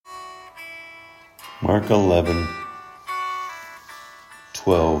Mark 11,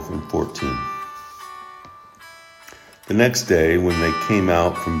 12, and 14. The next day, when they came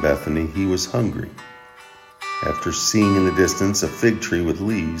out from Bethany, he was hungry. After seeing in the distance a fig tree with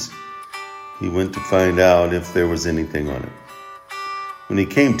leaves, he went to find out if there was anything on it. When he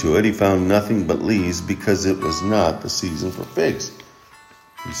came to it, he found nothing but leaves, because it was not the season for figs.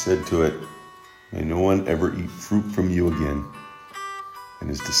 He said to it, "May no one ever eat fruit from you again." And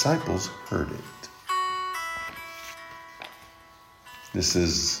his disciples heard it. This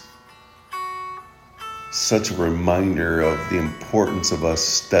is such a reminder of the importance of us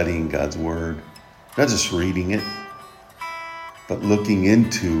studying God's Word. Not just reading it, but looking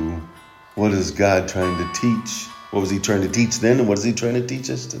into what is God trying to teach. What was he trying to teach then, and what is he trying to teach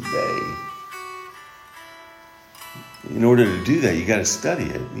us today? In order to do that, you got to study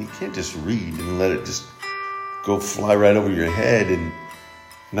it. You can't just read and let it just go fly right over your head and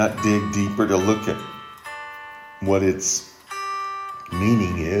not dig deeper to look at what its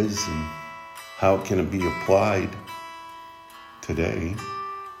meaning is and how can it be applied today.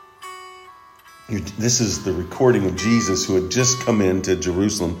 This is the recording of Jesus, who had just come into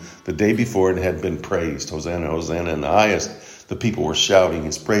Jerusalem the day before and had been praised. Hosanna, Hosanna in the highest. The people were shouting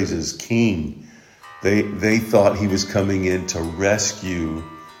his praises, King. They thought he was coming in to rescue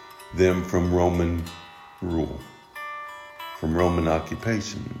them from Roman rule, from Roman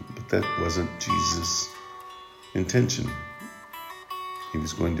occupation. But that wasn't Jesus' intention. He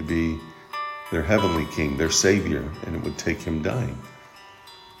was going to be their heavenly king, their savior, and it would take him dying.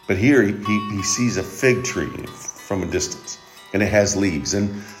 But here he sees a fig tree from a distance, and it has leaves.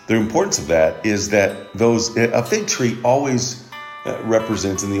 And the importance of that is that a fig tree always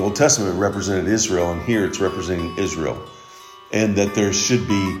represents, in the Old Testament, it represented Israel, and here it's representing Israel. And that there should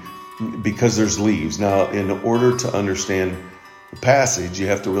be, because there's leaves. Now, in order to understand the passage, you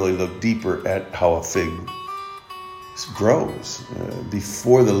have to really look deeper at how a fig grows.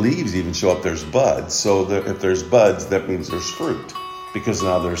 Before the leaves even show up, there's buds. So if there's buds, that means there's fruit, because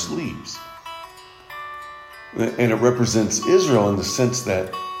now there's leaves. And it represents Israel in the sense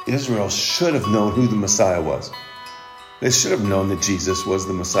that Israel should have known who the Messiah was. They should have known that Jesus was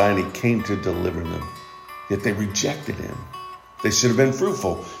the Messiah and he came to deliver them. Yet they rejected him. They should have been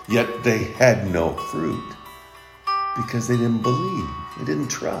fruitful, yet they had no fruit because they didn't believe. They didn't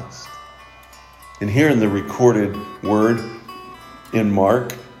trust. And here in the recorded word in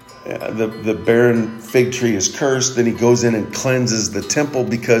Mark, the barren fig tree is cursed. Then he goes in and cleanses the temple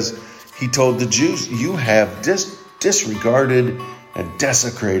because he told the Jews, "You have disregarded and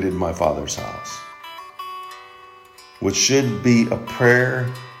desecrated my Father's house." Which should be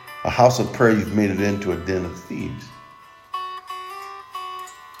a house of prayer. You've made it into a den of thieves.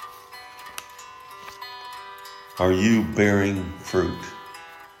 Are you bearing fruit?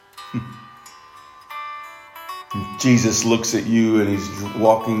 Jesus looks at you and he's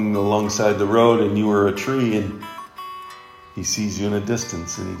walking alongside the road and you are a tree, and he sees you in a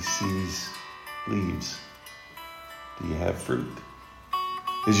distance and he sees leaves. Do you have fruit?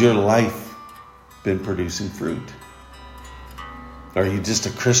 Has your life been producing fruit? Are you just a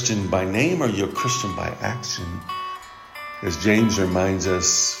Christian by name, or are you a Christian by action? As James reminds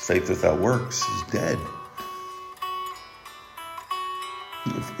us, faith without works is dead.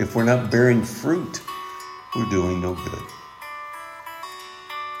 If we're not bearing fruit, we're doing no good.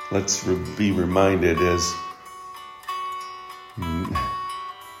 Let's be reminded, as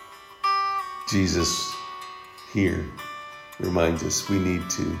Jesus here reminds us, we need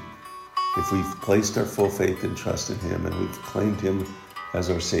to, if we've placed our full faith and trust in him and we've claimed him as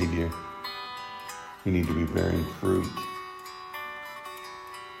our Savior, we need to be bearing fruit.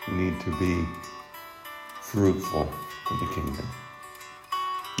 We need to be fruitful for the kingdom.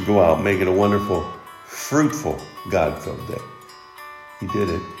 Go out, make it a wonderful, fruitful, God-filled day. He did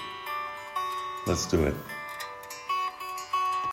it. Let's do it.